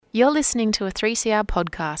You're listening to a 3CR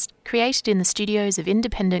podcast created in the studios of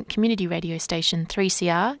independent community radio station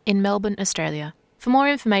 3CR in Melbourne, Australia. For more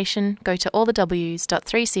information, go to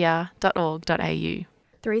allthews.3cr.org.au.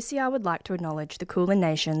 3CR would like to acknowledge the Kulin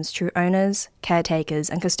Nation's true owners, caretakers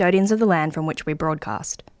and custodians of the land from which we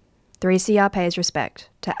broadcast. 3CR pays respect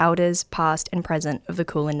to elders past and present of the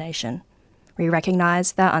Kulin Nation. We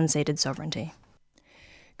recognise their unceded sovereignty.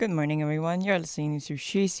 Good morning, everyone. You're listening to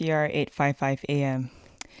 3CR 855 AM.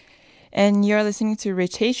 And you're listening to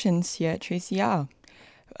Rotations here at 3CR.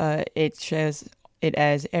 It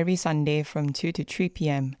airs every Sunday from 2 to 3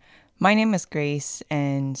 p.m. My name is Grace,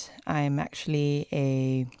 and I'm actually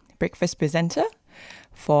a breakfast presenter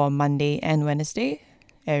for Monday and Wednesday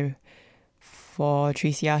for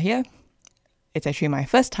 3CR here. It's actually my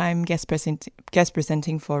first time guest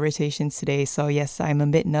presenting for Rotations today, so yes, I'm a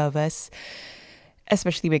bit nervous,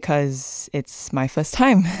 especially because it's my first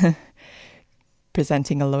time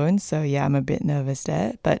presenting alone. So yeah, I'm a bit nervous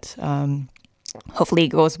there, but hopefully it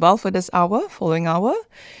goes well for this following hour.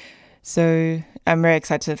 So I'm very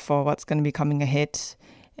excited for what's going to be coming ahead.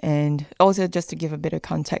 And also just to give a bit of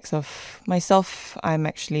context of myself, I'm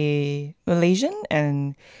actually Malaysian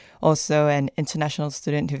and also an international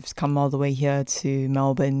student who's come all the way here to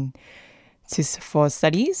Melbourne for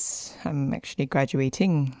studies. I'm actually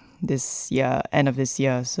graduating this year, end of this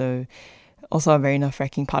year. So also a very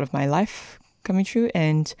nerve-wracking part of my life coming true.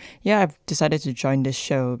 And yeah, I've decided to join this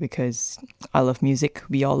show because I love music.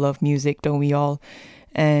 We all love music, don't we all?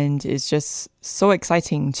 And it's just so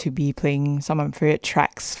exciting to be playing some of my favorite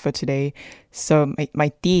tracks for today. So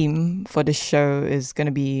my theme for this show is going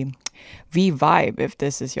to be V-Vibe, if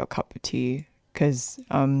this is your cup of tea. Because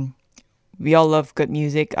we all love good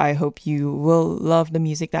music. I hope you will love the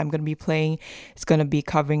music that I'm going to be playing. It's going to be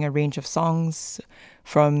covering a range of songs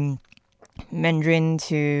from Mandarin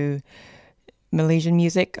to Malaysian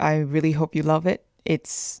music. I really hope you love it.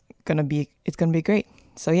 It's gonna be great.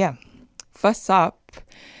 So yeah, first up,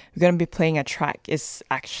 we're gonna be playing a track. It's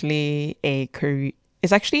actually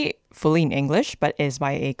fully in English, but it's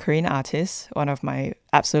by a Korean artist, one of my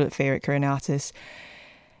absolute favorite Korean artists.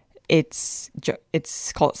 It's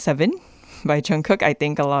called Seven by Jungkook. I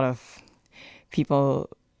think a lot of people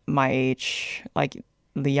my age, like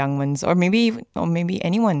the young ones, or maybe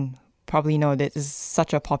anyone, probably know that this is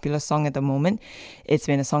such a popular song at the moment. It's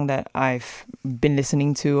been a song that I've been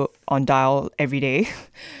listening to on dial every day.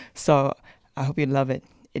 So I hope you love it.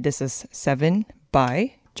 This is Seven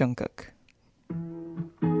by Jungkook.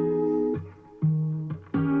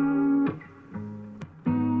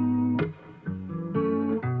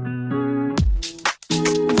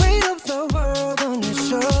 Weight of the world on your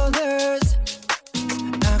shoulders.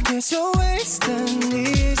 I guess you're wasting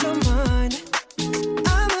ease of mind.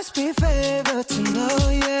 Be favored to know,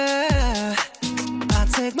 yeah. I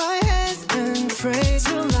take my hands and trace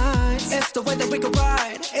your lines. It's the way that we could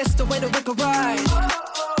ride. It's the way that we could ride.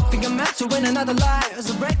 Think I'm meant to win another life,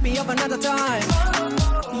 so break me up another time.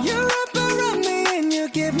 You wrap around me and you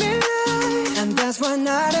give me life, and that's why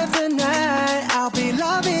night after night I'll be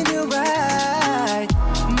loving you right.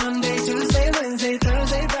 Monday, Tuesday, Wednesday,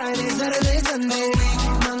 Thursday, Friday, Saturday, Sunday.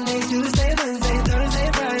 Monday, Tuesday, Wednesday,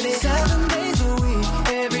 Thursday, Friday. 7 days a week.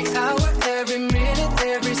 Every hour, every minute,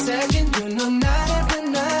 every second. You know, night after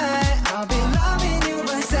night I'll be loving you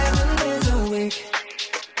by 7 days a week.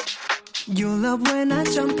 You love when I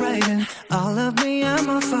jump right in. All of me, I'm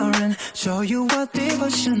a foreign. Show you what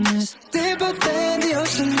devotion is. Deeper than the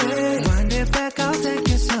ocean is. Wind it back, I'll take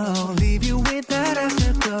it slow. Leave you with that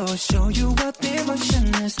afterglow. Show you what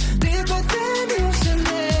devotion is. Deeper than the ocean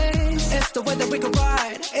is. It's the way that we could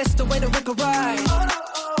ride. It's the way that we could ride.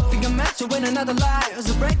 Think I'm meant to win another life,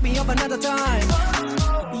 so break me up another time.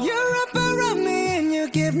 You're up around me and you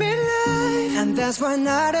give me life, and that's why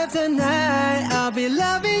night after night I'll be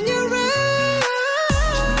loving you right.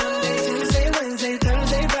 Monday, Tuesday, Wednesday,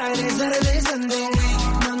 Thursday, Friday, Saturday, Sunday.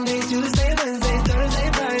 Monday, Tuesday, Wednesday,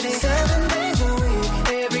 Thursday, Friday. 7 days a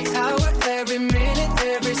week. Every hour, every minute,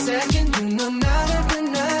 every second. You know, night after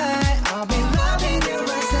night I'll be loving you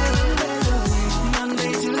right. 7 days a week.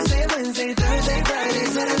 Monday, Tuesday, Wednesday, Thursday, Friday,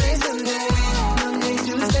 Saturday, Sunday. Monday,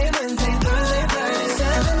 Tuesday, Wednesday, Thursday, Friday.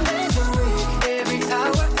 7 days a week. Every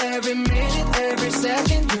hour, every minute, every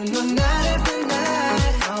second. You know, night after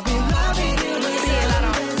night I'll be loving you right.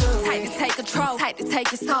 7 days a week. Tight to take control, tight to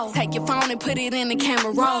take your soul. Take your phone and put it in the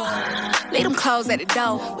camera roll. Leave them clothes at the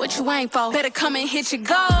door. What you ain't for? Better come and hit your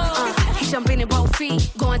goal. He jumping in both feet.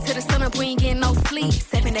 Going to the sun up, we ain't getting no sleep.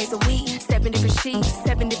 7 days a week, 7 different sheets,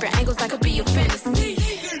 7 different angles, that could be your fantasy.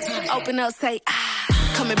 Open up, say, ah.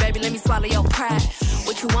 Come here, baby, let me swallow your pride.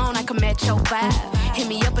 What you want, I can match your vibe. Hit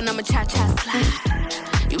me up and I'ma cha-cha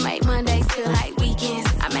slide. You make feel like weekends.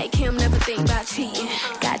 I make him never think about cheating.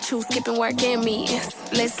 Got Chou skipping work and meetings.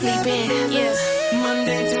 Let's sleep in, yeah.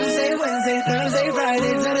 Monday, Tuesday, Wednesday, Thursday,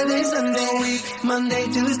 Friday, Saturday, Sunday. Monday,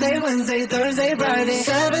 Tuesday, Wednesday, Thursday, Friday.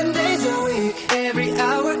 7 days a week. Every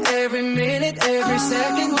hour, every minute, every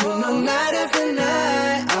second. You know, night after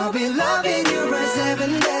night, I'll be loving you for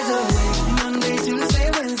 7 days a week. Monday, Tuesday,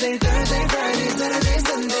 Wednesday, Thursday, Friday, Saturday,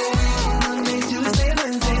 Sunday. Monday, Tuesday,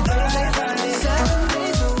 Wednesday, Thursday, Friday. 7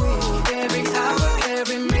 days a week. Every hour,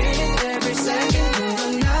 every minute, every second. You know,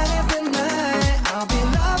 night after night, I'll be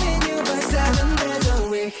loving you for 7 days a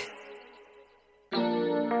week.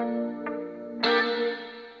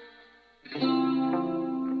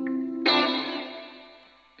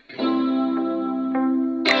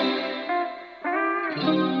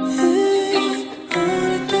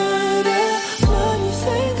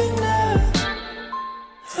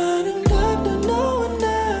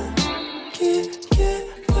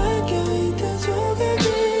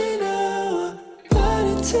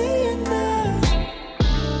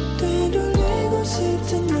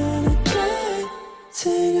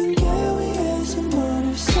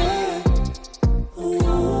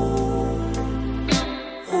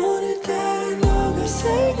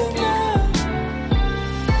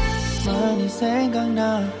 많이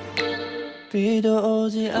생각나 비도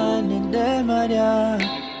오지 않는데 말야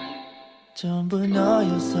전부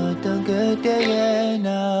너였었던 그때의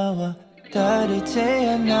나와 다르지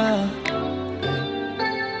않아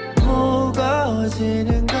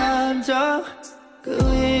무거워지는 감정 그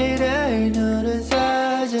위를 누른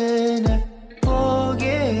사진을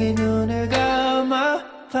보기 눈을 감아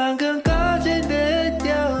방금까지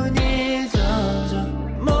느껴온 이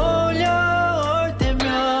점점 몰려올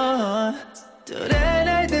때면 또래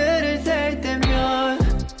날들을 셀 때면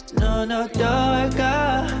넌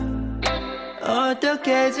어떨까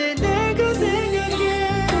어떻게 지낼까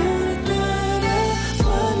생각해 오늘따라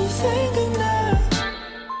많이 생각나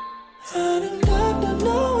아름답던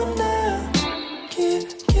너와 나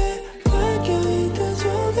깊게 박혀있던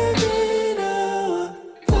조각이 나와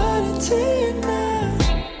바르지 않아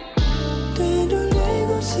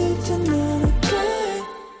되돌리고 싶진 않을까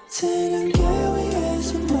지난 게 위해서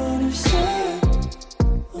머리를 써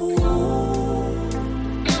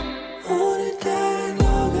오늘따라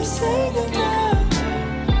너가 생각나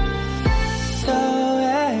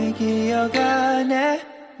너의 기억 안에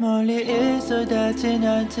멀리 있어 닿진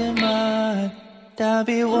않지만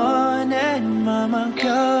답이 원해 맘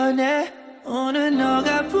한켠에 오늘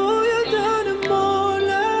너가 보여도는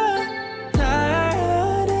몰라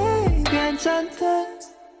다리 괜찮다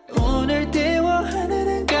오늘 띄워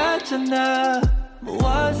하늘은 같잖아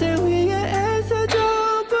무엇을 위해서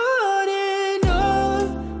줘버린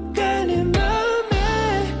너가는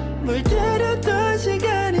맘에 물들였던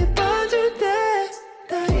시간이 번질 때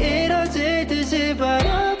다 이뤄지듯이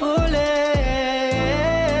바라볼래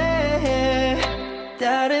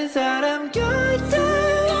다른 사람 곁에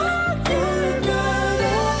얼마나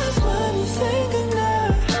많이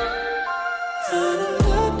생각나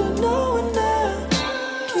아름답던 너와 나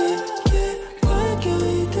깊게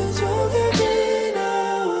박혀있던 조각이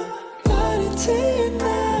나와 바르지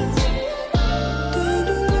않아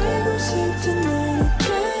되돌리고 싶진 않을까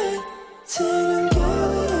지난 게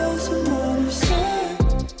위해서 머리를 써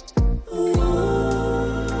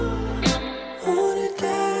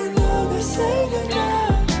오늘따라 너가 생각나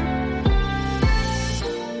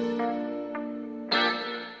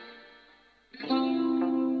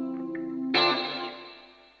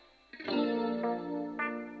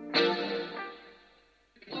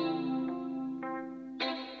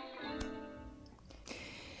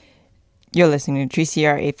You're listening to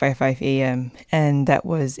 3CR 855 AM, and that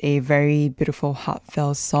was a very beautiful,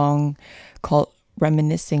 heartfelt song called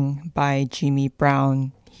Reminiscing by Jimmy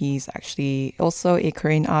Brown. He's actually also a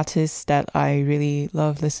Korean artist that I really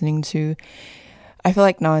love listening to. I feel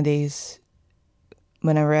like nowadays,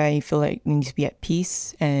 whenever I feel like I need to be at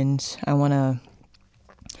peace and I want to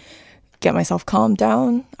get myself calmed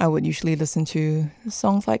down, I would usually listen to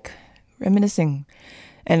songs like Reminiscing.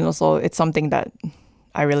 And also, it's something that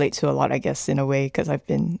I relate to a lot, I guess, in a way, because I've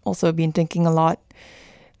been thinking a lot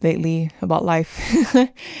lately about life.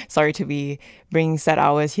 Sorry to be bringing sad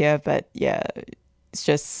hours here, but yeah, it's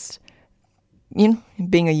just,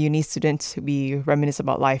 being a uni student, we reminisce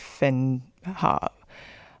about life and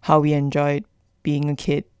how we enjoyed being a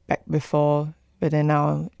kid back before, but then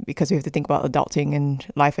now, because we have to think about adulting and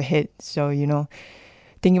life ahead, so,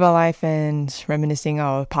 thinking about life and reminiscing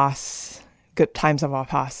our past, good times of our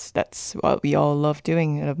past. That's what we all love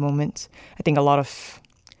doing at the moment. I think a lot of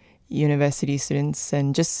university students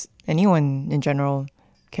and just anyone in general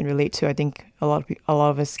can relate to. I think a lot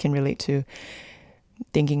of us can relate to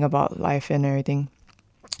thinking about life and everything.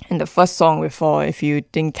 And the first song before, if you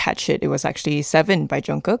didn't catch it, it was actually Seven by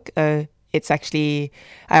Jungkook. It's actually,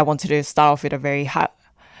 I wanted to start off with a very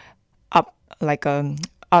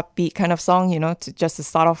upbeat kind of song, to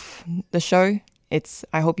start off the show.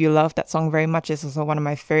 I hope you love that song very much. It's also one of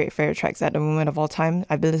my favorite tracks at the moment of all time.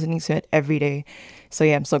 I've been listening to it every day. So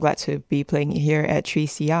yeah, I'm so glad to be playing it here at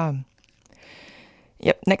 3CR.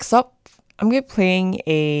 Yep, next up, I'm going to be playing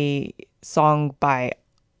a song by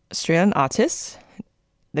Australian artist,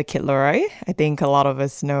 the Kid LAROI. I think a lot of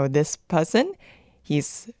us know this person.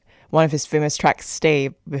 He's one of his famous tracks, Stay,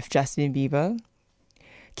 with Justin Bieber,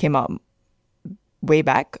 came out way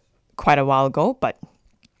back, quite a while ago, but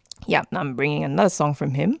yeah, I'm bringing another song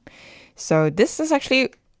from him. So this is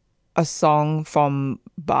actually a song from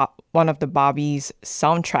one of the Barbie's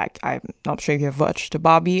soundtrack. I'm not sure if you've watched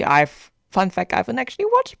Barbie. Fun fact, I haven't actually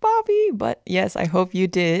watched Barbie, but yes, I hope you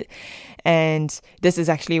did. And this is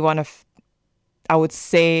actually one of, I would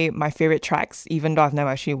say, my favorite tracks, even though I've never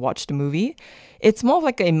actually watched the movie. It's more of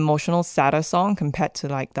like an emotional, sadder song compared to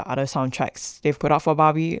like the other soundtracks they've put out for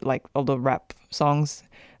Barbie, like all the rap songs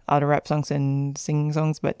and singing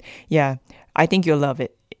songs. But yeah, I think you'll love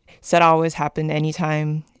it. Sad hours happen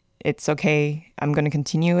anytime. It's okay. I'm gonna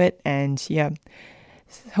continue it, and yeah,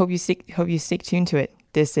 hope you stick tuned to it.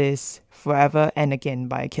 This is Forever and Again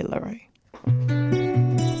by Kid LAROI.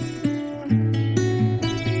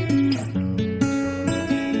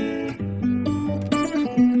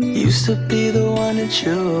 Used to be the one that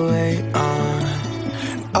you wait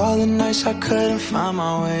on. All the nights I couldn't find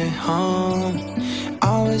my way home.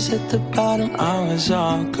 I was at the bottom, I was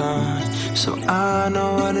all gone. So I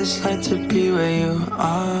know what it's like to be where you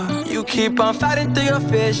are. You keep on fighting through your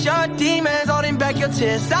fears, your demons holding back your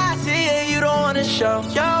tears. I see it, you don't wanna show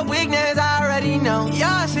your weakness, I already know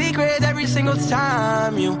your secrets every single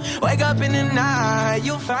time you wake up in the night.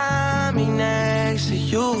 You'll find me next to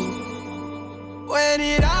you. When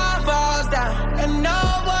it all falls down and no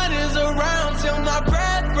one is around till my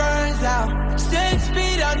breath burns out, 6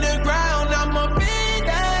 feet underground, I'ma be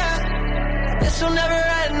there. This will never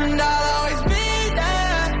end, I'll always be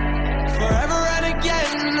there. Forever and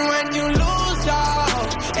again when you lose all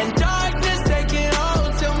hope and darkness taking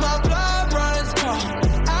hold till my blood runs cold.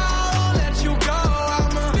 I won't let you go,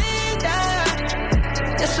 I'ma be there.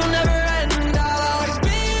 This will never end, I'll always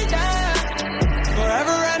be there.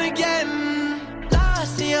 Forever and again.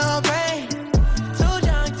 Lost in your brain, too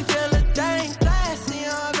young to feel a thing. Blast in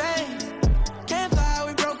your veins, can't fly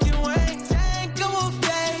with broken wings. Tank will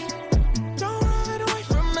fade, don't run away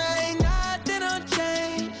from me. Nothing will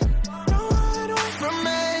change, don't run away from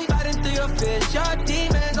me. Fighting through your fears, your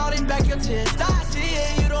demons holding back your tears. I see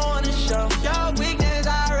it, you don't wanna show your weakness,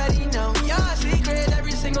 I already know your secrets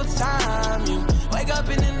every single time you wake up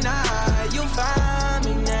in the night. You'll find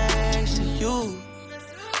me next to you.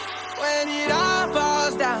 When it all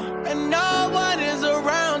falls down and no one is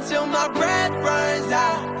around till my breath runs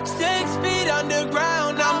out, 6 feet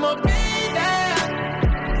underground, I'ma be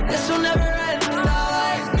there. This will never end, I'll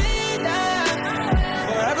always be there.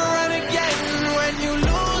 Forever and again when you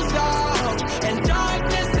lose all hope and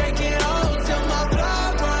darkness taking hold till my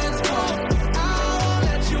blood runs cold. I won't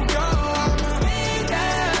let you go, I'ma be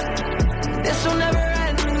there. This will never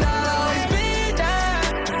end, I'll always be there.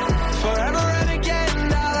 Forever and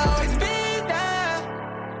again, I'll always be there.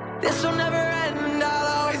 This will never end,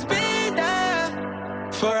 I'll always be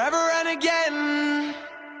there. Forever and again.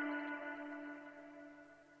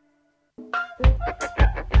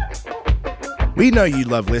 We know you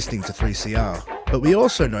love listening to 3CR, but we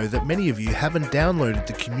also know that many of you haven't downloaded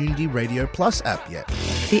the Community Radio Plus app yet.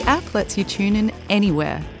 The app lets you tune in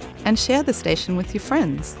anywhere and share the station with your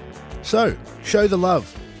friends. So, show the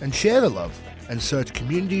love and share the love and search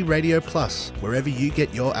Community Radio Plus wherever you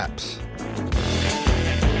get your apps.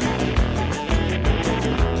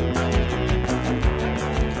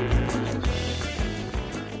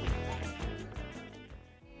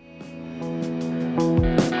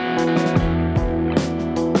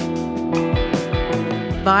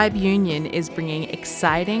 Vibe Union is bringing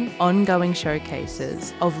exciting, ongoing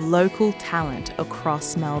showcases of local talent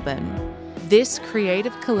across Melbourne. This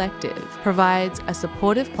creative collective provides a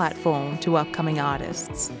supportive platform to upcoming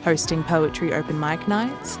artists, hosting poetry open mic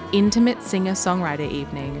nights, intimate singer-songwriter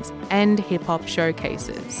evenings, and hip-hop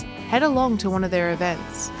showcases. Head along to one of their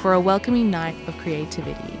events for a welcoming night of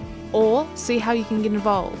creativity, or see how you can get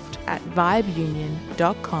involved at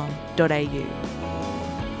vibeunion.com.au.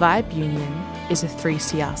 Vibe Union is a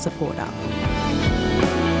 3CR supporter.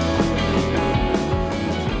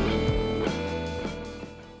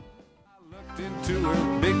 Into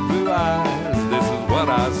her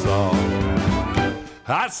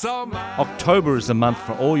October is the month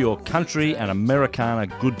for all your country and Americana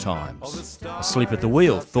good times. Asleep at the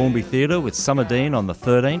Wheel, Thornbury Theatre with Summer Dean on the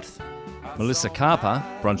 13th. Melissa Carper,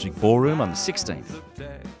 Brunswick Ballroom on the 16th.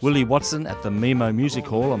 Willie Watson at the Mimo Music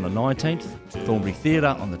Hall on the 19th. Thornbury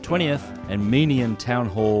Theatre on the 20th. And Meenian Town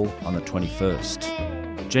Hall on the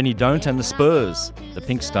 21st. Jenny Don't and the Spurs, the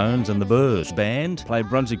Pink Stones and the Burrs Band play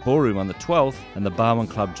Brunswick Ballroom on the 12th and the Barwon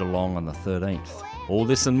Club Geelong on the 13th. All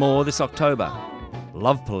this and more this October.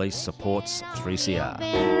 Love Police supports 3CR.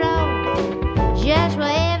 Just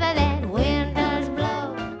wherever that wind does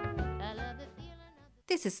blow.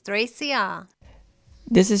 This is 3CR.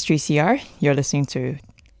 This is 3CR. You're listening to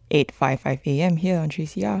 855 AM here on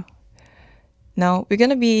 3CR. Now, we're going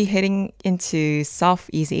to be heading into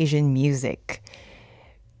Southeast Asian music.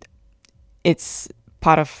 It's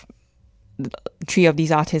part of three of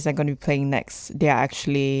these artists I'm going to be playing next. They are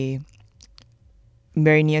actually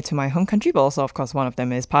very near to my home country, but also, of course, one of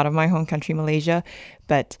them is part of my home country, Malaysia.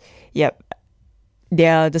 But, yep,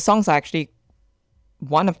 the songs are actually,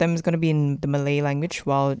 one of them is going to be in the Malay language,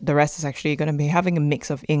 while the rest is actually going to be having a mix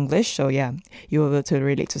of English. So, yeah, you'll be able to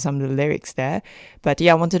relate to some of the lyrics there. But,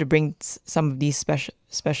 yeah, I wanted to bring some of these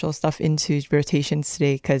special stuff into rotations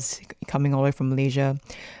today because coming all the way from Malaysia,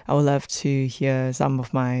 I would love to hear some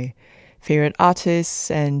of my favorite artists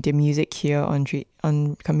and their music here on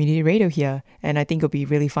community radio here, and I think it'll be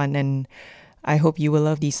really fun, and I hope you will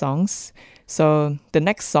love these songs. So the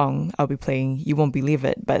next song I'll be playing, you won't believe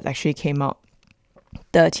it, but it actually came out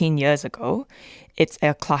 13 years ago. It's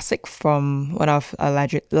a classic from one of a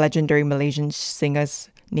legendary Malaysian singers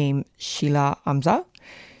named Shila Amzah.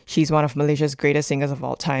 She's one of Malaysia's greatest singers of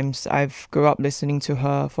all times. I've grew up listening to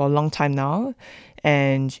her for a long time now,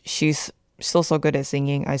 and she's still so good at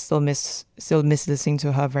singing. I still miss listening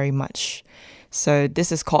to her very much. So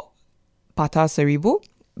this is called Patah Seribu,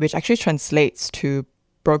 which actually translates to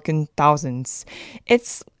Broken Thousands.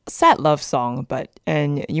 It's a sad love song,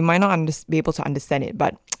 and you might not be able to understand it,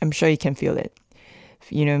 but I'm sure you can feel it.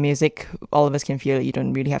 You know, music, all of us can feel it. You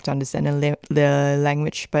don't really have to understand the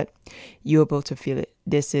language, but you're able to feel it.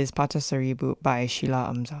 This is Patah Seribu by Shila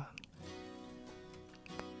Amzah.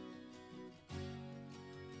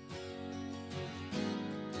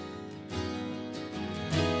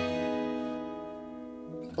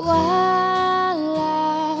 Walau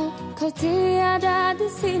kau tiada di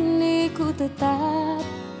sini, ku tetap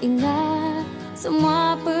ingat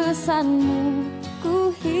semua pesanmu. Ku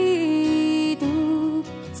hidup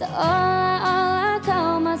seolah-olah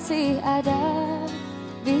kau masih ada,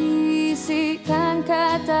 bisikan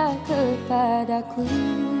kata kepadaku.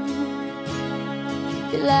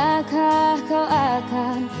 Bilakah kau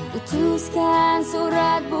akan putuskan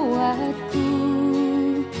surat buatku?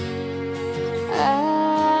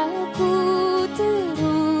 Aku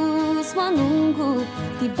terus menunggu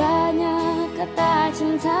tibanya kata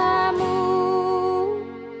cintamu.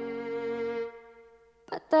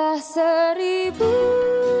 Patah seribu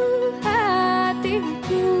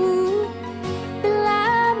hatiku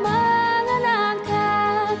bila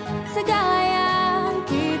mengenangkan segala yang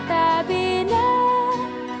kita bina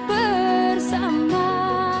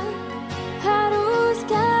bersama.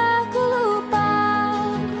 Haruskah ku lupa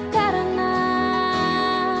karena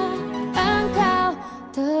engkau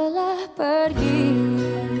telah pergi.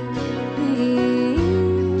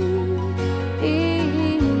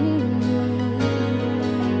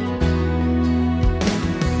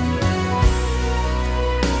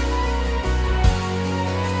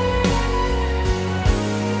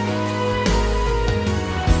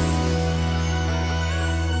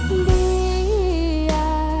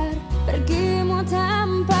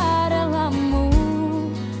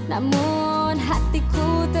 Namun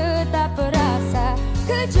hatiku tetap berasa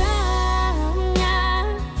kejamnya.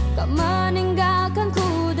 Kau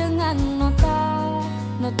meninggalkanku dengan nota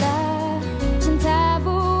cinta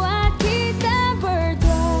buat kita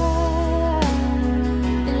berdua.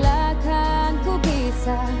 Bilakah ku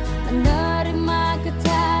bisa menerima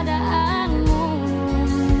ketiadaanmu?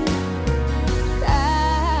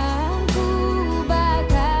 Kan ku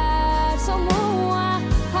bakar semua,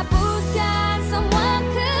 hapuskan semua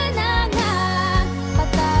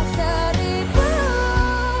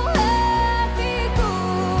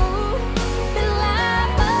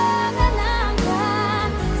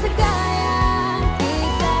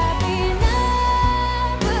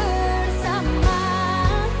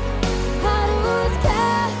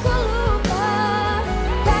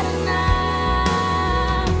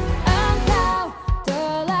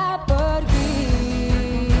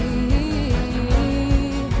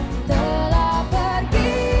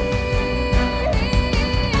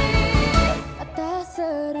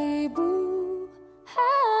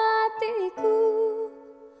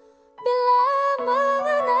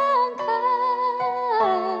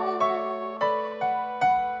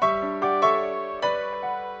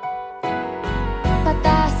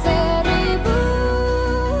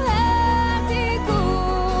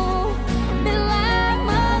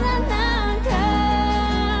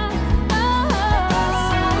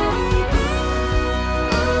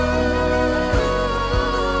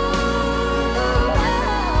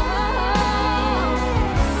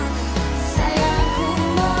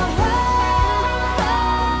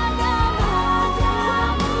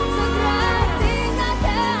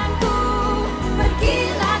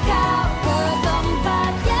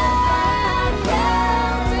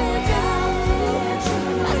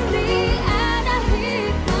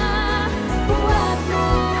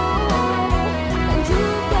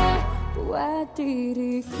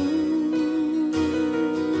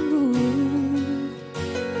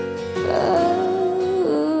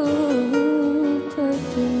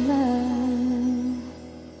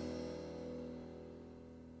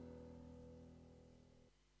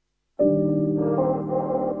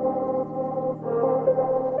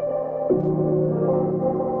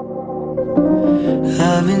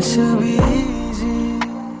Having to be easy,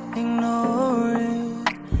 ignoring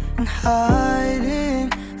and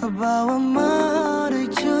hiding about what might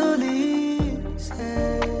actually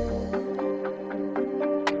said.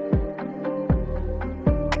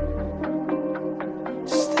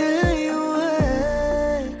 Stay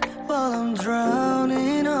awake while I'm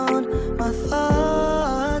drowning on my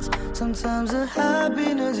thoughts. Sometimes the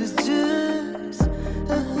happiness is just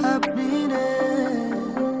a happiness.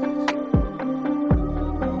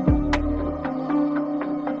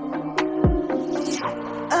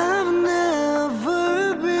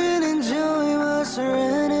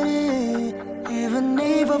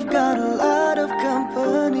 Got a lot of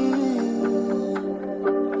company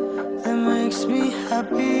that makes me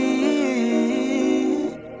happy.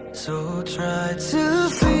 So try to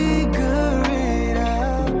figure it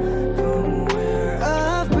out from where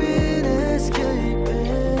I've been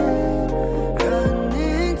escaping,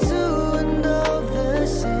 running to another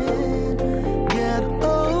sin. Get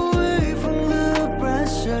away from the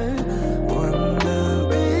pressure.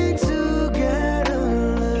 Wondering to get a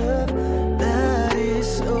love that is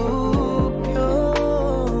so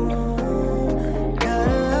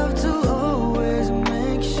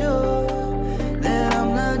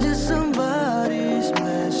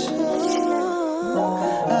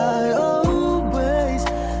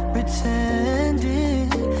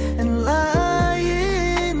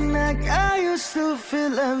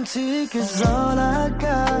cause all I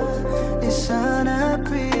got is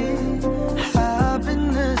unhappy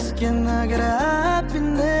happiness. Can I get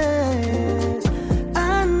happiness?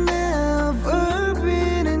 I never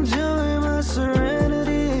been enjoying my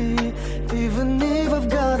serenity, even if I've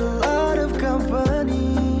got a lot of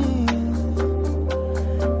company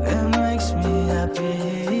that makes me happy.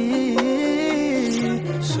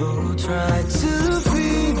 So try to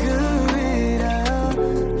figure it out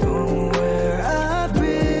from where I've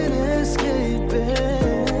been escaping,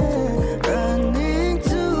 running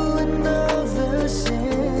to another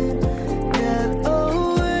sin. Get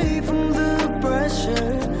away from the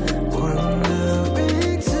pressure,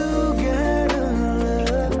 wondering to get a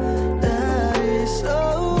love that is so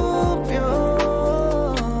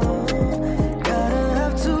pure. Gotta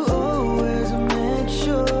have to always make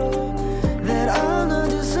sure that I'm not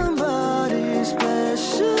just somebody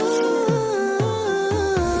special.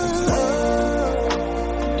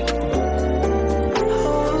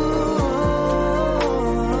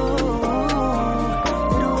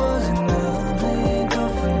 It wasn't a blink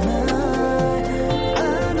of an eye.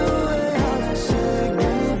 Find a way how to say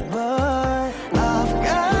goodbye. I've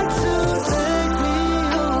got to take me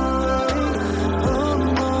away from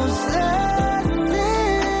those sadness.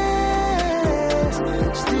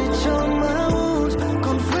 Stitch on my wounds,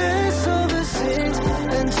 confess all the sins,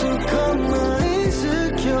 and to come my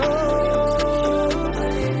insecure.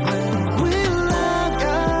 When will I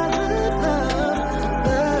got a love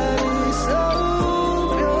that is so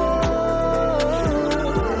pure?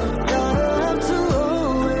 Gotta have to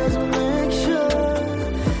always make sure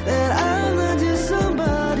that I'm not just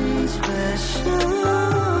somebody special.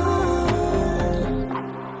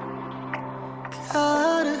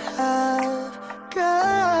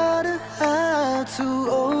 Gotta have to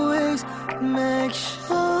always make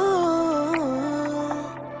sure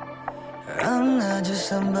I'm not just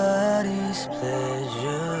somebody's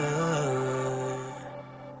pleasure.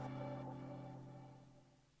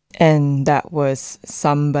 And that was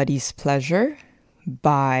Somebody's Pleasure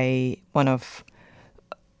by one of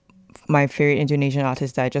my favorite Indonesian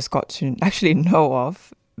artists that I just got to actually know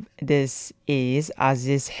of. This is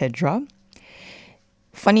Aziz Hedra.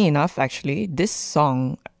 Funny enough, actually, this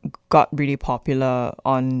song got really popular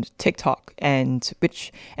on TikTok, and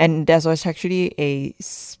there was actually a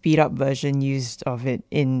speed up version used of it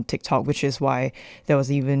in TikTok, which is why there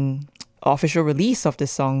was even official release of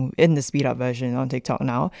this song in the speed up version on TikTok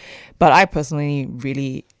now. But I personally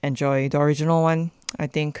really enjoy the original one. I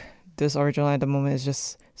think this original at the moment is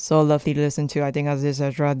just so lovely to listen to. I think Aziz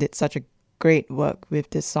Hedra did such a great work with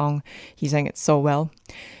this song. He sang it so well.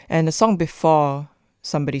 And the song before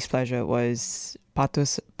Somebody's Pleasure was Patah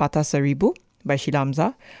Seribu by Shila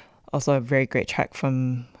Amzah. Also a very great track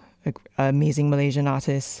from an amazing Malaysian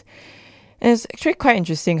artist. And it's actually quite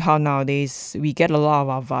interesting how nowadays we get a lot of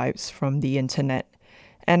our vibes from the internet.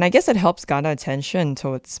 And I guess it helps garner attention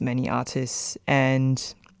towards many artists. And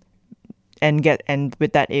and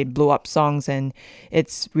with that it blew up songs, and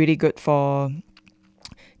it's really good for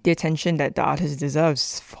the attention that the artist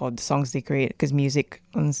deserves for the songs they create, because music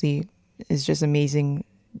honestly is just amazing,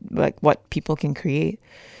 like what people can create.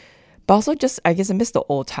 But also just, I guess I miss the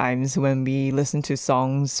old times when we listen to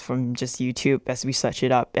songs from just YouTube as we search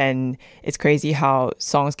it up, and it's crazy how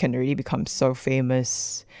songs can really become so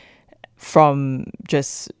famous from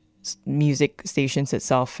just music stations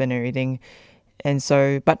itself and everything. And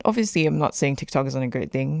so, but obviously I'm not saying TikTok isn't a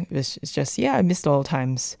great thing. It's just, yeah, I miss the old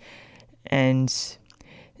times. And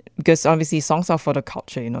because obviously songs are for the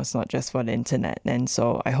culture, it's not just for the internet. And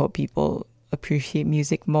so I hope people appreciate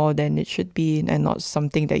music more than it should be, and not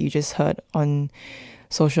something that you just heard on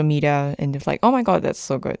social media and it's like, oh my god, that's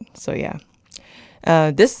so good. So yeah,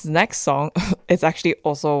 this next song is actually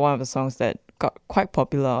also one of the songs that got quite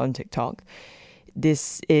popular on TikTok.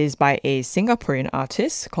 This is by a Singaporean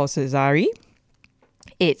artist called Sezairi.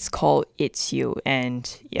 It's called It's You,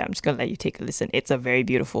 and yeah, I'm just gonna let you take a listen. It's a very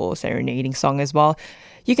beautiful serenading song as well.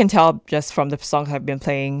 You can tell just from the songs I've been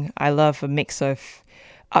playing, I love a mix of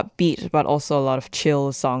upbeat but also a lot of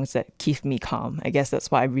chill songs that keep me calm. I guess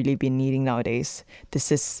that's what I've really been needing nowadays.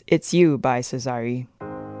 This is It's You by Sezairi.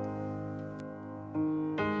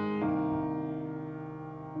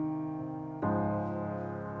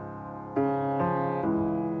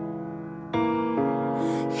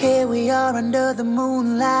 Here we are under the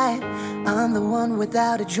moonlight. I'm the one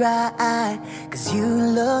without a dry eye, 'cause you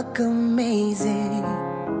look amazing.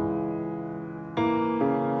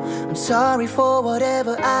 I'm sorry for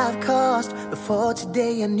whatever I've caused. Before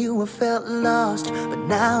today I knew I felt lost, but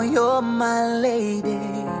now you're my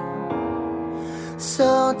lady.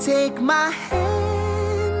 So take my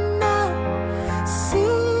hand now,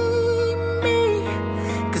 see me,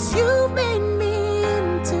 'cause you made me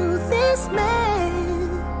into this man.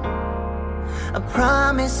 I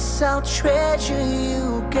promise I'll treasure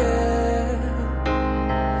you, girl.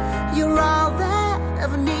 You're all that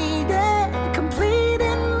I've needed, complete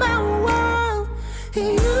in my world.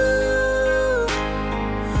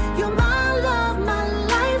 You're my love, my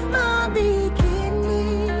life, my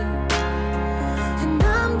beginning. And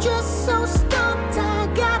I'm just so stumped I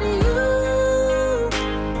got you.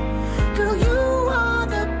 Girl, you are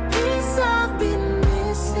the piece I've been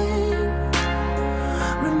missing.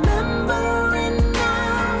 Remembering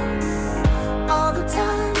now all the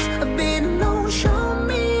times I've been alone. Show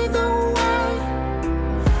me the way.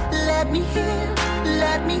 Let me hear,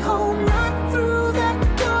 let me hold right through that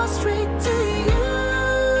door straight to you.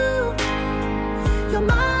 You're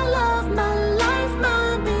my love, my life,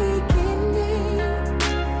 my beginning.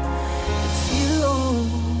 It's you.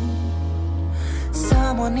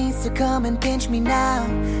 Someone needs to come and pinch me now.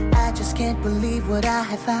 I just can't believe what I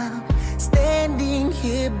have found, standing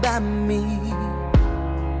here by me,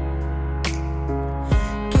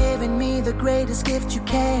 giving me the greatest gift you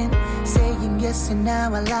can, saying yes and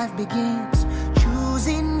now our life begins,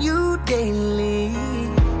 choosing you daily.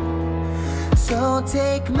 So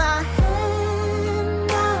take my hand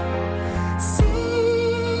now,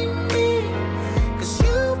 see me, 'cause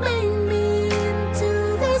you made me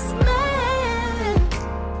into this man.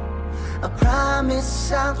 I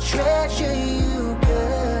promise I'll treasure you,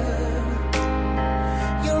 girl.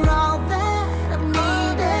 You're all that I've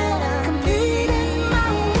needed, complete in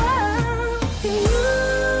my world.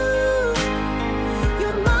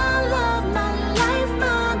 You're my love, my life,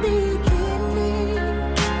 my beginning.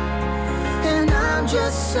 And I'm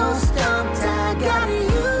just so stumped I got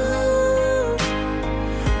you.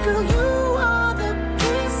 Girl, you are the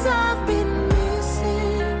piece I've been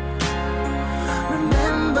missing.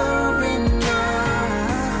 Remembering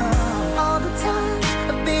now all the times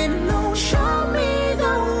I've been alone. Show me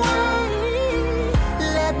the way.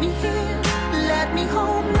 Let me hear, let me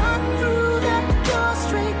hold right through that door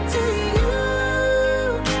straight to you.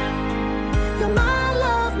 You're my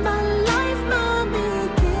love, my life, my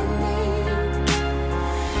beginning.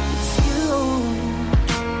 It's you.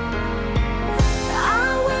 I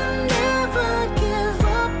will never give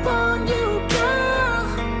up on you, girl.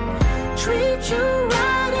 Treat you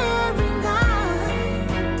right every night.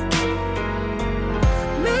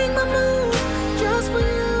 Make my move just for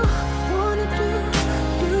you. Wanna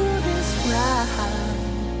do this right.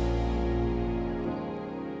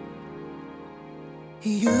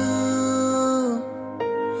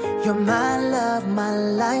 You're my love, my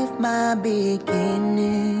life, my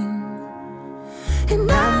beginning. And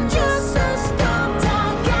I'm just so stumped I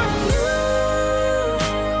got you.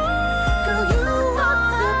 Girl, you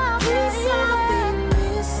are the piece I've been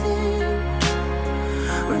missing.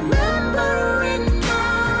 Remembering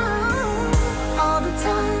now all the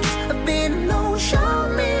times I've been alone. Show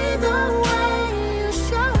me the way.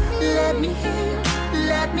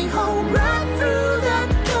 me home, right through that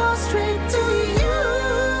door, straight to you.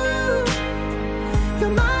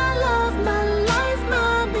 You're my love, my life,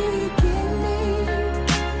 my beginning.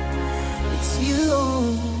 It's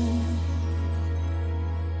you.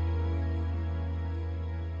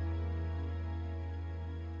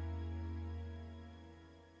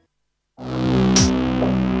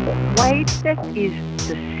 Wage theft is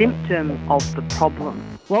the symptom of the problem.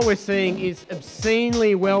 What we're seeing is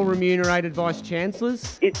obscenely well remunerated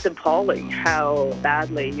vice-chancellors. It's appalling how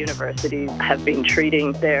badly universities have been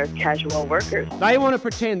treating their casual workers. They want to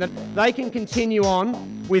pretend that they can continue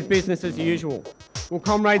on with business as usual. Well,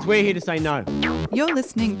 comrades, we're here to say no. You're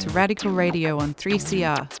listening to Radical Radio on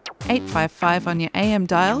 3CR, 855 on your AM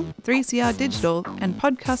dial, 3CR digital, and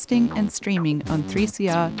podcasting and streaming on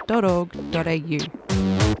 3cr.org.au.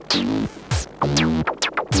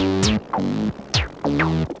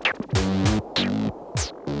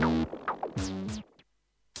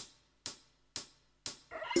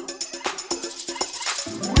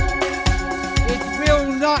 It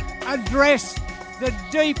will not address the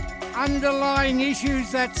deep underlying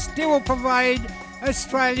issues that still pervade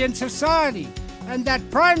Australian society, and that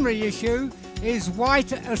primary issue is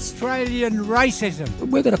white Australian racism.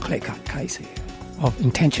 We've got a clear-cut case here of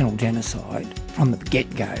intentional genocide from the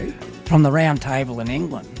get-go, from the round table in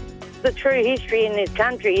England. The true history in this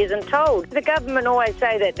country isn't told. The government always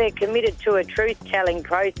say that they're committed to a truth-telling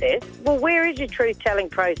process. Well, where is your truth-telling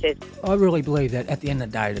process? I really believe that at the end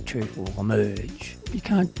of the day, the truth will emerge. You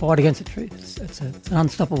can't fight against the truth. It's an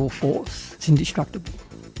unstoppable force. It's indestructible.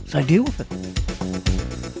 So deal with it.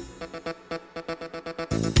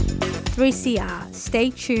 3CR. Stay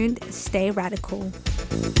tuned, stay radical.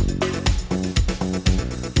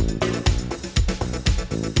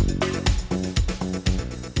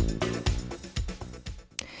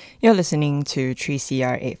 You're listening to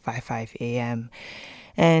 3CR 855 AM.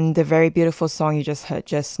 And the very beautiful song you just heard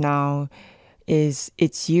just now is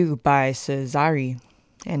It's You by Sezairi.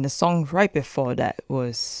 And the song right before that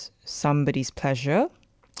was Somebody's Pleasure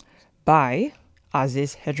by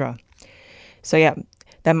Aziz Hedra. So yeah,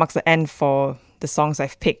 that marks the end for the songs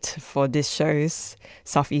I've picked for this show's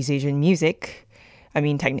Southeast Asian music. I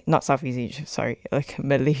mean, not Southeast Asian, sorry, like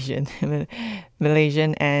Malaysian and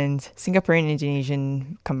Singaporean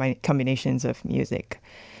Indonesian combinations of music.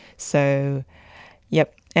 So,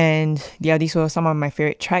 yep. And yeah, these were some of my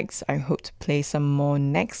favorite tracks. I hope to play some more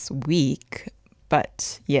next week.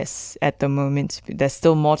 But yes, at the moment, there's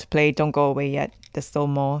still more to play. Don't go away yet. There's still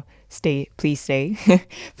more. Please stay.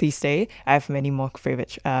 Please stay. I have many more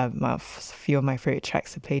favorite, few of my favorite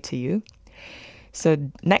tracks to play to you. So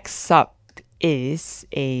next up is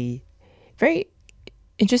a very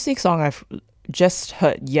interesting song I've just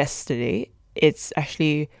heard yesterday. It's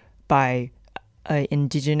actually by an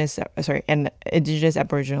Indigenous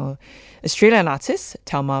Aboriginal Australian artist,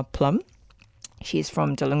 Thelma Plum. She's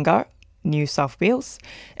from Delungar, New South Wales,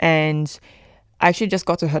 and I actually just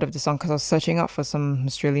got to heard of the song because I was searching up for some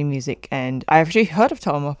Australian music, and I've actually heard of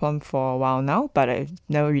Thelma Plum for a while now, but I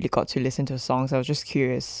never really got to listen to the songs. I was just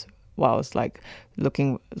curious while I was like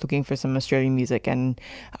looking for some Australian music, and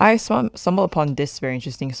I stumbled upon this very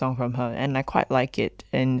interesting song from her, and I quite like it.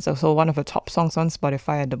 And it's also one of her top songs on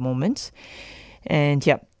Spotify at the moment. And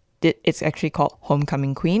yeah, it's actually called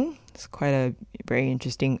Homecoming Queen. It's quite a very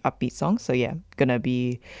interesting upbeat song. So yeah, gonna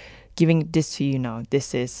be giving this to you now.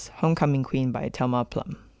 This is Homecoming Queen by Thelma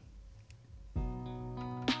Plum.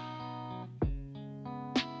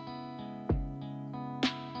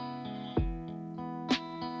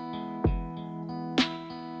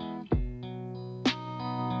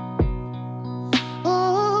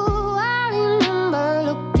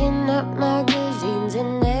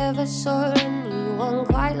 Saw anyone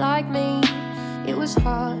quite like me. It was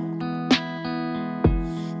hard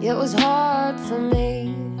for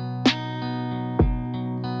me.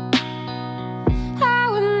 I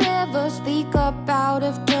would never speak up out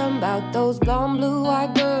of turn about those blonde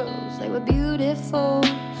blue-eyed girls. They were beautiful,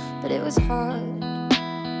 but it was hard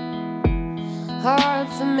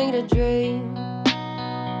for me to dream.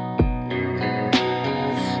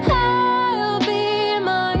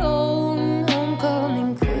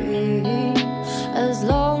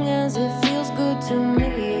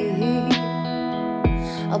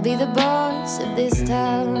 I'll be the boss of this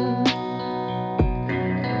town.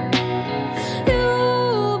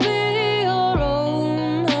 You'll be your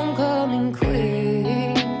own homecoming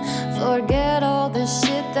queen. Forget all the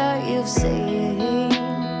shit that you've seen.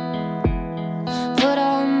 Put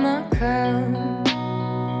on my crown.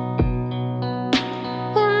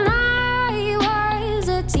 When I was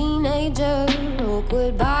a teenager,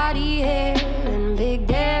 awkward body hair and big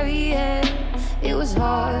derriere, it was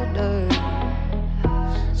hard harder,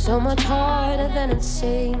 so much harder than it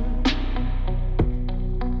seemed.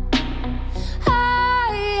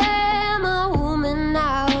 I am a woman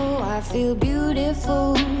now, I feel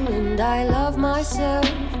beautiful and I love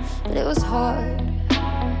myself, but it was hard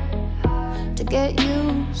to get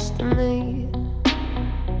used to me.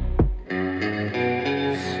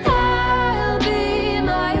 I'll be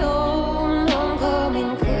my own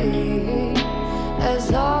homecoming queen,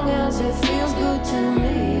 as long as it feels good to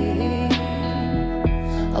me.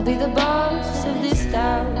 I'll be the boss of this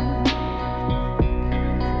town.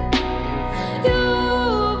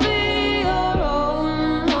 You'll be your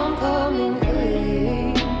own homecoming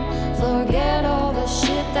queen. Forget all the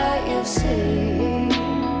shit that you've seen.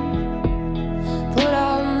 Put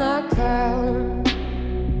on that crown.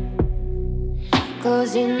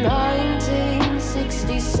 'Cause in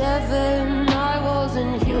 1967 I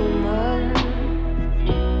wasn't human,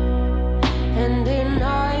 and in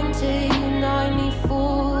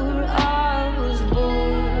 1994 I was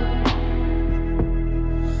born.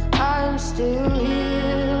 I'm still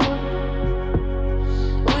here,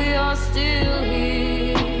 we are still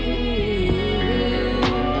here.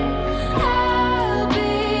 I'll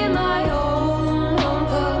be my own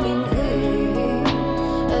homecoming queen,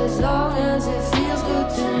 as long as it feels good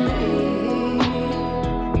to me.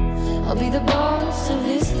 I'll be the boss of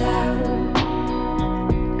this town.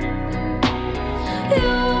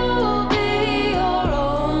 You'll be your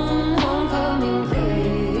own homecoming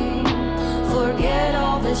queen. Forget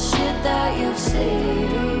all the shit that you've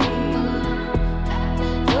seen.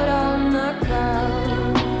 Put on that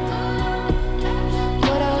crown.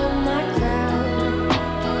 Put on that crown.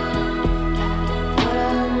 Put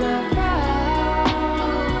on that crown.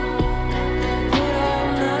 Put on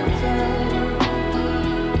that crown.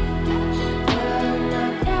 Put on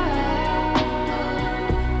that crown.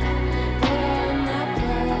 Put on that crown. Put on that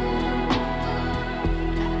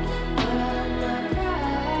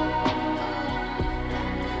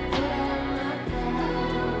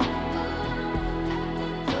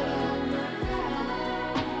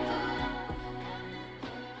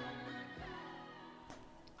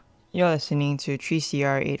You're listening to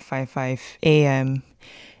 3CR 855 AM,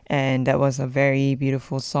 and that was a very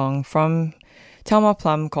beautiful song from Thelma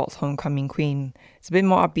Plum called Homecoming Queen. It's a bit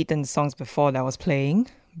more upbeat than the songs before that I was playing,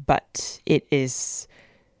 but it is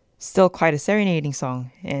still quite a serenading song.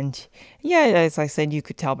 And yeah, as I said, you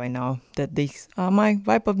could tell by now that these are my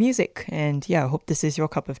vibe of music. And yeah, I hope this is your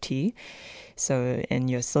cup of tea. So, and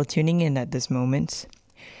you're still tuning in at this moment.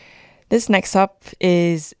 This next up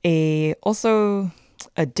is also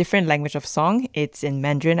a different language of song. It's in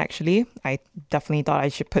Mandarin, actually. I definitely thought I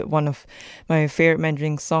should put one of my favorite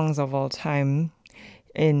Mandarin songs of all time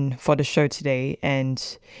in for the show today,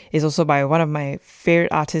 and it's also by one of my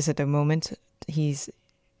favorite artists at the moment. His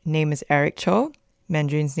name is Eric Chou.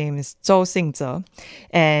 Mandarin's name is Chou Xingze,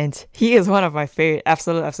 and he is one of my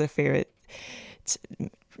absolute favorite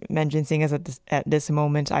Mandarin singers at this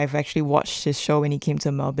moment. I've actually watched his show when he came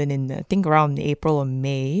to Melbourne in I think around April or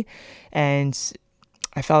May, and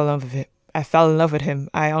I fell in love with it. I fell in love with him.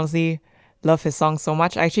 I honestly love his song so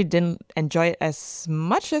much. I actually didn't enjoy it as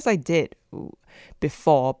much as I did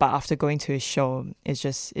before, but after going to his show, it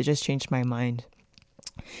just changed my mind.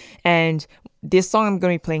 And this song I'm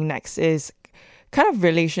going to be playing next is kind of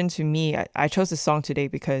relation to me. I chose this song today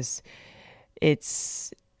because I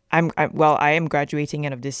am graduating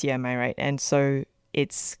end of this year, am I right? And so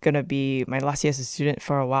it's going to be my last year as a student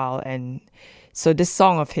for a while. And so this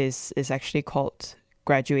song of his is actually called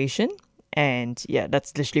Graduation. And yeah,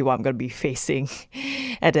 that's literally what I'm going to be facing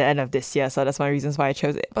at the end of this year. So that's one of the reasons why I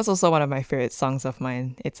chose it. But it's also one of my favorite songs of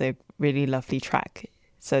mine. It's a really lovely track.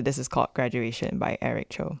 So this is called Graduation by Eric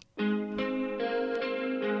Chou.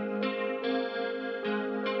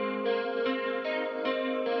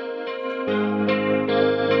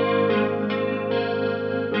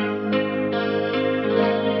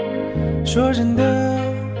 说真的，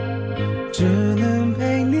只能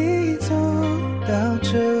陪你走到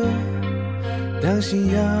这。当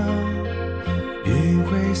夕阳余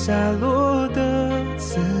晖洒落的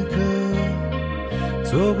此刻，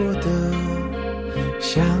做过的，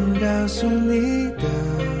想告诉你的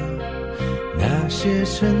那些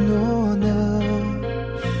承诺呢，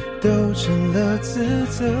都成了自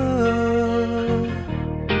责。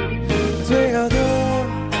最好的，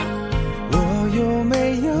我有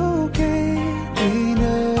没有给你呢？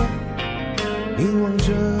凝望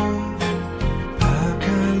着，怕看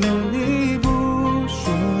漏你不说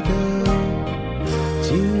的，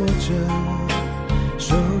紧握着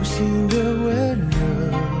手心的温热，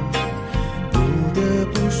不得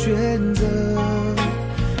不选择，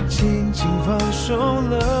轻轻放手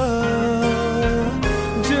了。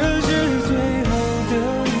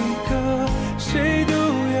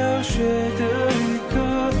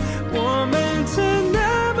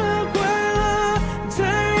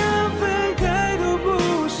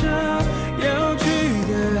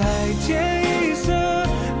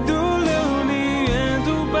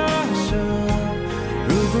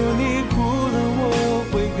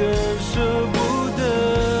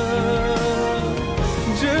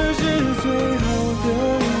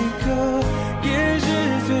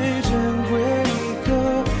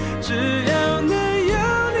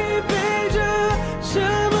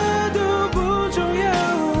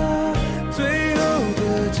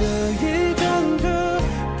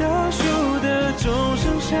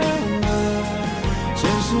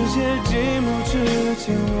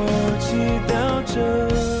前，我祈祷着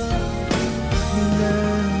你能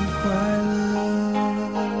快乐。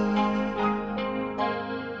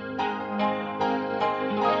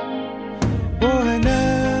我还能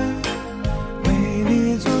为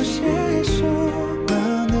你做些什么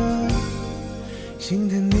呢？心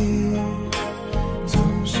疼你总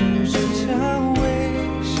是逞强微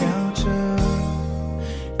笑着，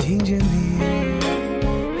听见你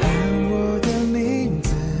喊我的名字，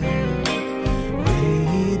唯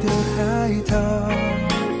一的海涛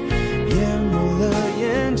淹没了眼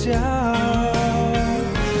角。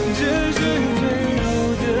这是最后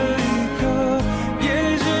的一刻，也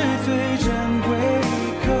是最珍贵一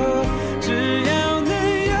刻，只要能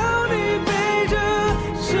有你陪着，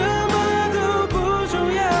什么都不重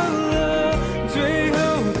要了。最后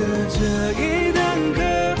的这一堂课，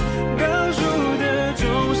倒数的钟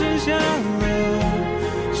声响了，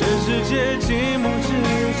这世界寂寞之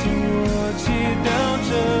前，我祈祷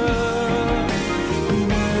着你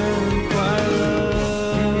能快乐。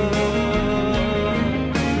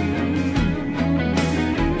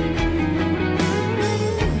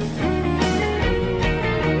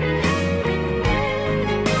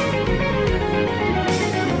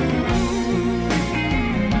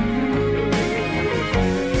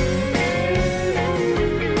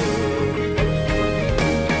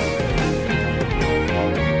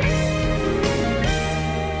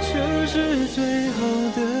这是最后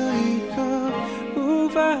的一刻，无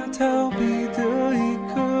法逃避的一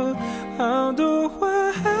刻，好多话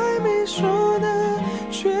还没说呢，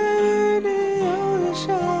却与你有点像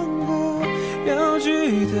个遥距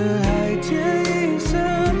的海天一色，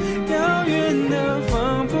遥远的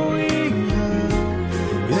仿佛银河。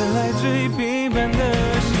原来最平凡的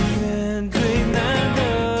心愿最难得。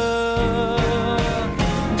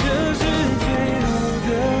这是最后的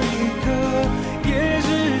一刻，也是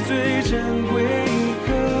最珍贵一刻，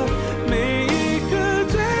每一个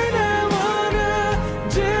最难忘的，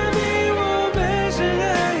证明我们深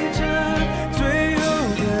爱着。最后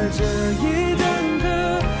的这一堂课，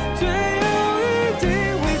最后一定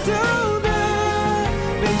会懂得，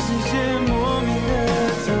被时间磨灭的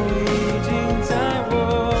早已经在我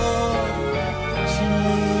心里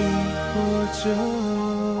活着。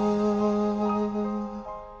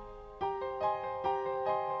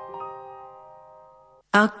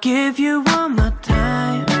I'll give you all my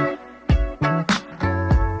time.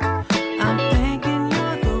 I'm thinking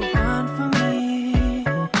you're the one for me.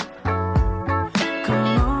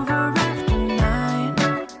 Come over after 9.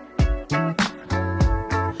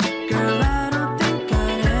 Girl, I don't think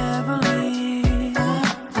I'd ever leave.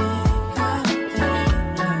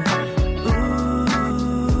 Ooh,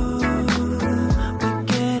 we're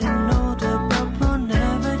getting older, but we'll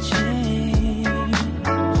never change.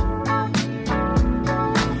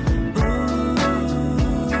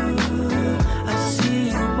 I see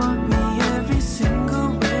you want me every single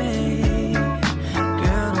way.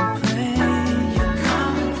 Girl, don't play, you're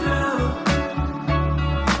coming through.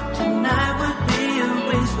 Tonight would be a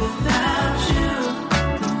waste without you.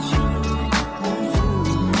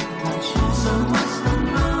 So what's the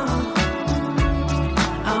move?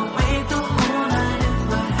 I'll wait the whole night if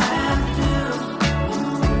I have to.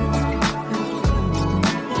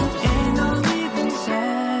 Ain't no leaving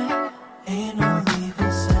sad, ain't no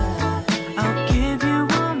leaving sad. I'll give you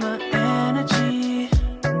all my energy,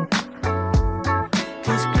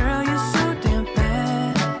 'cause girl, you're so damn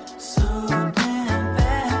bad, so damn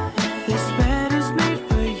bad. This bed is made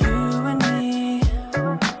for you and me.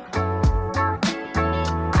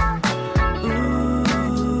 Ooh,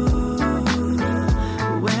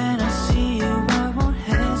 when I see you, I won't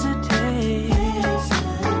hesitate.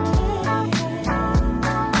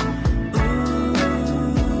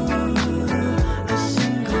 A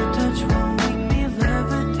single touch will make me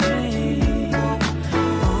levitate.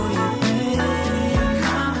 Oh, you babe,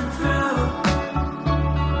 coming through.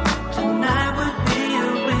 Tonight would be a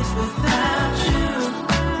waste without you.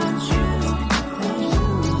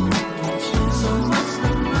 So what's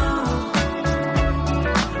the move?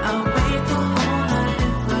 I'll wait the whole night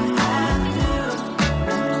if I have to.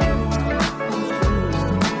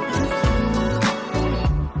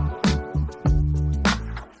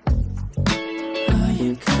 Are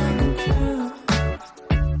you coming through?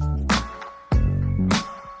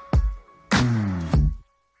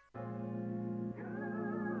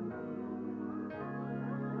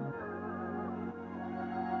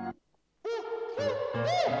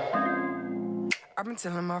 I've been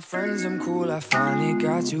telling my friends I'm cool, I finally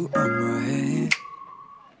got you on my head.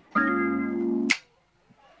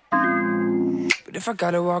 But if I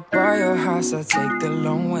gotta walk by your house, I'll take the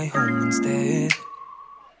long way home instead.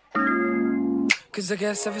 'Cause I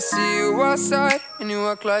guess if I see you outside and you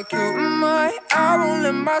act like you might, I won't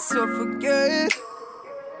let myself forget.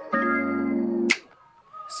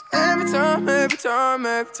 Every time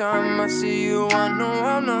I see you, I know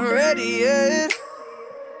I'm not ready yet.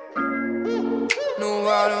 No,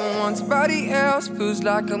 I don't want somebody else. Feels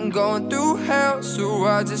like I'm going through hell. So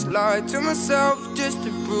I just lie to myself just to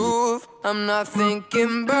prove I'm not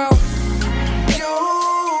thinking about you.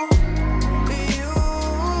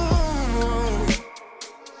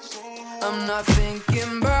 I'm not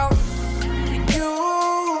thinking about you.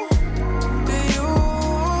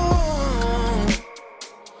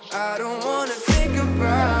 I don't wanna think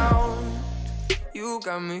about. You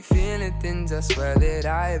got me feeling things I swear that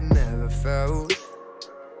I have never felt.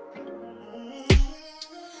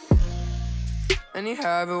 And you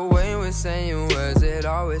have a way with saying words that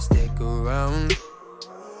always stick around.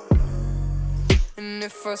 And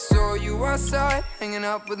if I saw you outside, hanging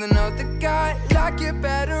out with another guy, like you're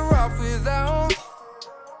better off without.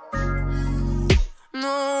 No,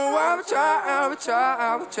 I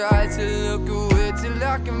would try to look away till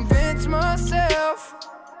I convince myself.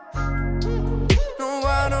 No,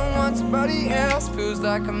 I don't want somebody else. Feels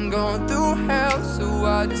like I'm going through hell. So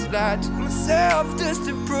I just lie to myself just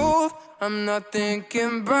to prove I'm not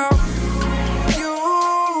thinking about you.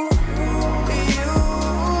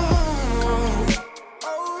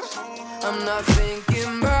 I'm not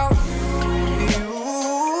thinking about you.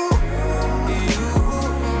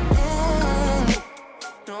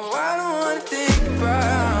 No, I don't wanna think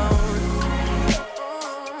about.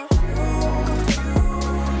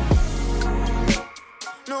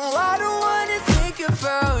 No, I don't wanna think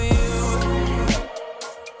about you.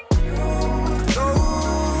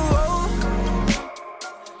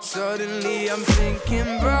 Suddenly I'm thinking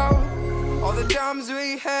about all the times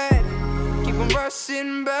we had. Keep on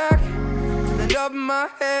rushing back to the top of my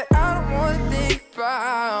head. I don't wanna think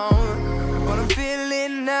about what I'm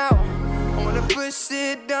feeling now. I wanna push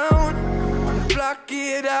it down, I wanna block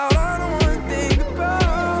it out. I don't wanna think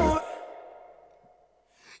about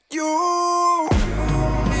you.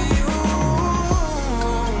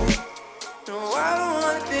 No, I don't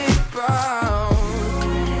wanna think about.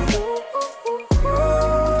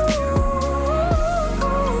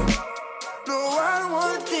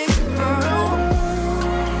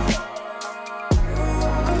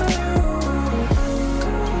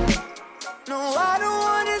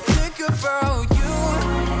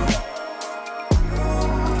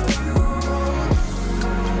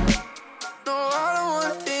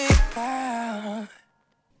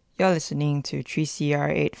 You're listening to 3CR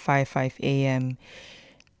 855 AM.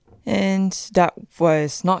 And that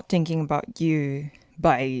was Not Thinking About You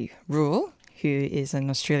by Ruel, who is an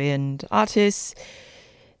Australian artist.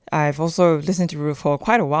 I've also listened to Ruel for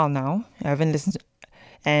quite a while now. I haven't listened to,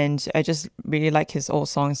 and I just really like his old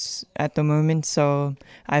songs at the moment, so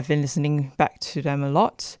I've been listening back to them a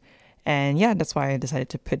lot. And yeah, that's why I decided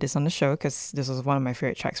to put this on the show, because this was one of my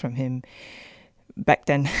favorite tracks from him back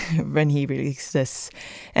then when he released this.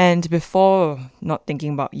 And before Not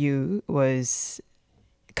Thinking About You was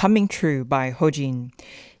Coming True by Hojean.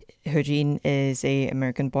 Hojean is a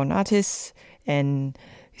American-born artist, and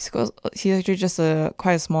he's actually just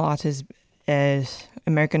quite a small artist,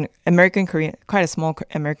 American Korean, quite a small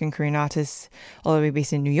American Korean artist, all the way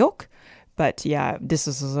based in New York. But yeah, this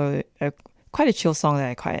is also quite a chill song that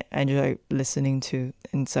I quite enjoy listening to,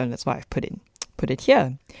 and so that's why I put it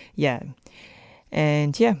here. Yeah,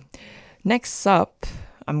 and yeah, next up,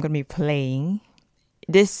 I'm gonna be playing.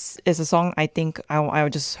 This is a song I think I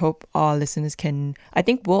just hope our listeners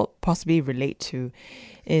will possibly relate to.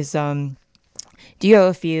 Is do you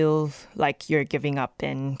ever feel like you're giving up,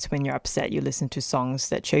 and when you're upset you listen to songs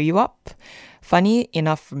that cheer you up? Funny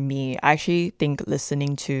enough for me, I actually think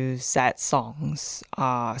listening to sad songs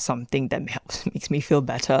are something that makes me feel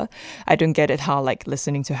better. I don't get it how like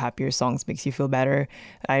listening to happier songs makes you feel better.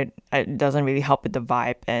 It doesn't really help with the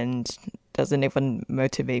vibe and doesn't even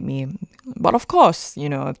motivate me. But of course,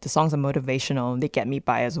 if the songs are motivational, they get me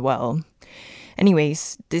by as well.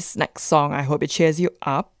 Anyways, this next song, I hope it cheers you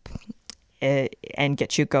up and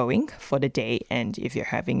get you going for the day, and if you're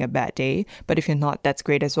having a bad day. But if you're not, that's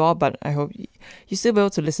great as well. But I hope you still be able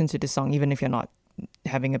to listen to this song even if you're not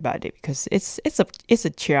having a bad day, because it's a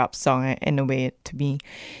cheer up song in a way to me.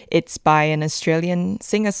 It's by an Australian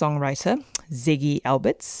singer-songwriter, Ziggy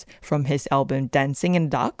Alberts, from his album Dancing in the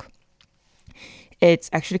Dark. It's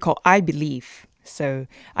actually called I Believe. So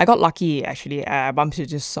I got lucky, actually. I bumped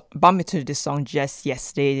into this song just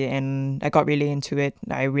yesterday, and I got really into it.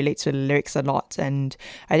 I relate to the lyrics a lot, and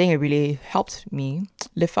I think it really helped me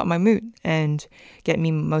lift up my mood and get me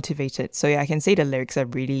motivated. So yeah, I can say the lyrics are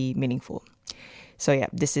really meaningful. So yeah,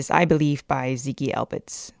 this is I Believe by Ziggy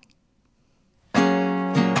Alberts.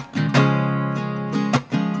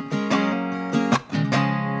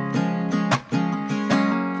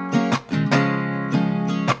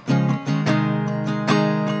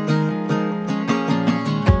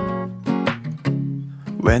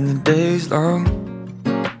 When the day's long,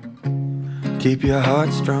 keep your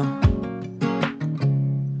heart strong.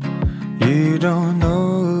 You don't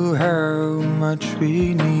know how much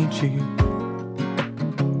we need you.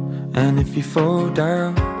 And if you fall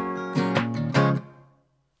down,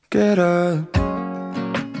 get up.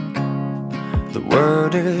 The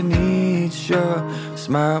world it needs your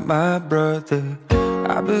smile, my brother.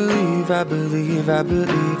 I believe, I believe, I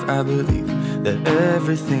believe, I believe that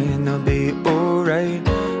everything will be alright.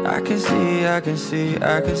 I can see, I can see,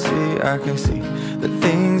 I can see, I can see that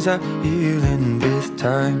things are healing with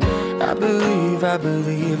time. I believe, I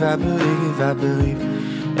believe, I believe, I believe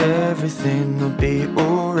everything will be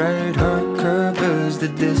alright. Heart covers the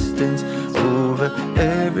distance over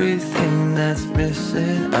everything that's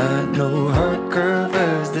missing. I know heart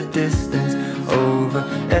covers the distance over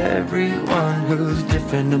everyone who's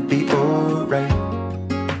different will be alright.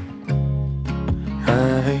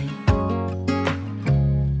 Hey.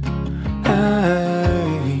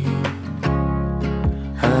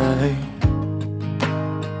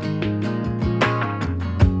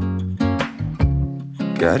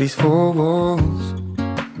 Got these four walls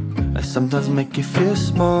that sometimes make you feel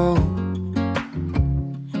small,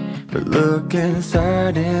 but look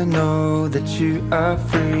inside and know that you are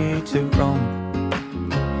free to roam.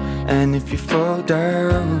 And if you fall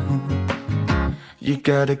down, you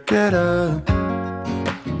gotta get up.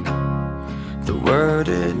 The world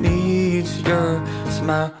it needs your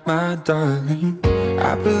smile, my darling.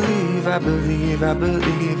 I believe, I believe, I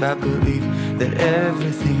believe, I believe that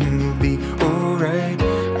everything will be alright.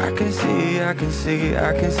 I can see, I can see,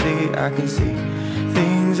 I can see, I can see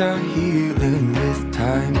things are healing with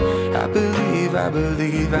time. I believe, I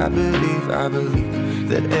believe, I believe, I believe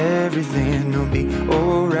that everything will be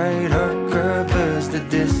alright. Heart covers the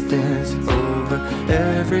distance over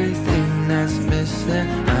everything that's missing.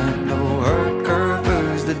 I know heart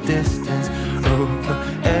covers the distance over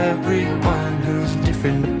everyone who's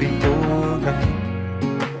different to be alright.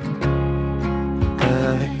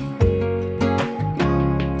 Hey.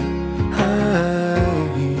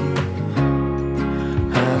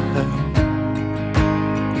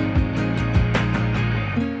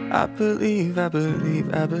 I believe, I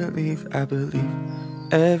believe, I believe, I believe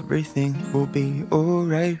everything will be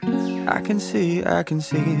alright. I can see, I can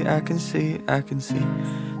see, I can see, I can see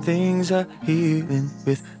things are healing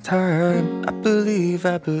with time. I believe,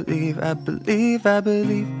 I believe, I believe, I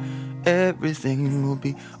believe everything will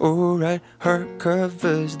be alright. Heart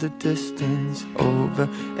covers the distance over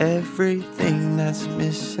everything that's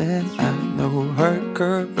missing. I know heart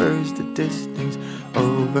covers the distance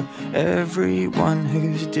over everyone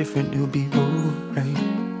who's different will be alright.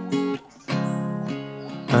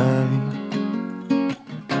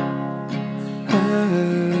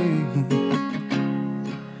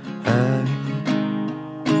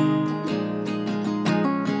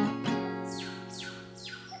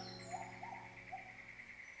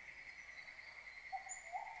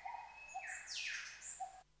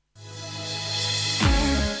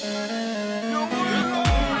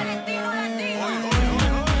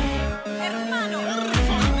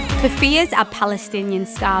 Keffiyehs are Palestinian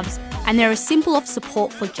scarves, and they're a symbol of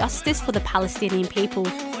support for justice for the Palestinian people.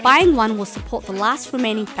 Buying one will support the last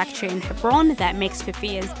remaining factory in Hebron that makes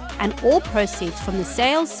keffiyehs, and all proceeds from the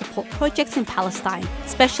sales support projects in Palestine,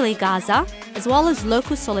 especially Gaza, as well as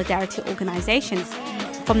local solidarity organisations.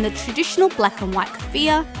 From the traditional black and white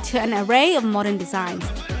keffiyeh to an array of modern designs.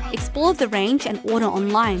 Explore the range and order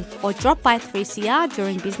online, or drop by 3CR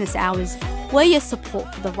during business hours. Wear your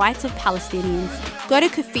support for the rights of Palestinians. Go to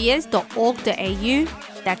keffiyehs.org.au,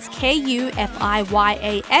 that's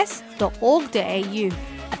KUFIYAS.org.au,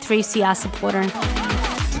 a 3CR supporter.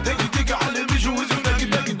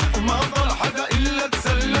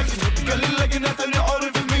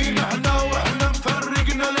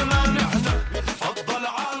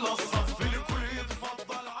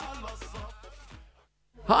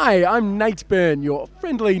 Hi, I'm Nate Byrne, your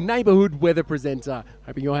friendly neighbourhood weather presenter.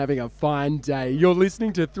 Hoping you're having a fine day. You're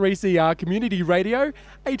listening to 3CR Community Radio,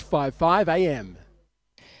 855 AM.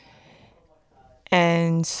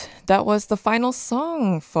 And that was the final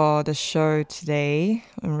song for the show today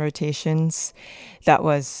on Rotations. That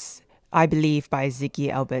was I Believe by Ziggy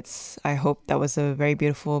Alberts. I hope that was a very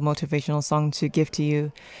beautiful motivational song to give to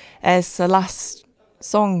you as the last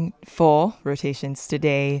song for Rotations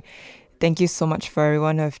today. thank you so much for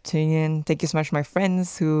everyone who have tuned in. Thank you so much to my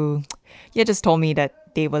friends who just told me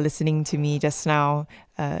that they were listening to me just now.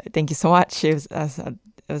 Thank you so much.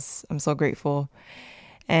 I'm so grateful.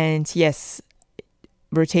 And yes,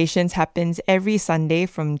 rotations happens every Sunday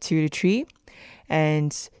from 2 to 3.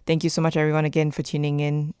 And thank you so much everyone again for tuning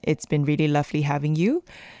in. It's been really lovely having you.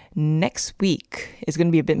 Next week is going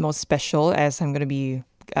to be a bit more special as I'm going to be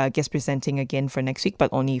guest presenting again for next week, but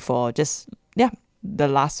only for just the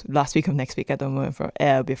last week of next week at the moment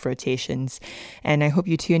with rotations. And I hope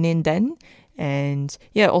you tune in then. And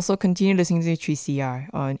also continue listening to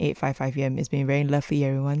 3CR on 855 AM. It's been very lovely,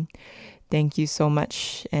 everyone. Thank you so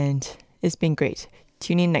much, and it's been great.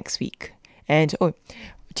 Tune in next week. And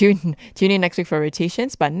tune in next week for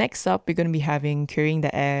rotations. But next up, we're going to be having Curing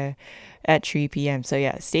the Air at 3 p.m.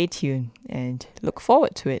 So stay tuned and look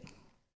forward to it.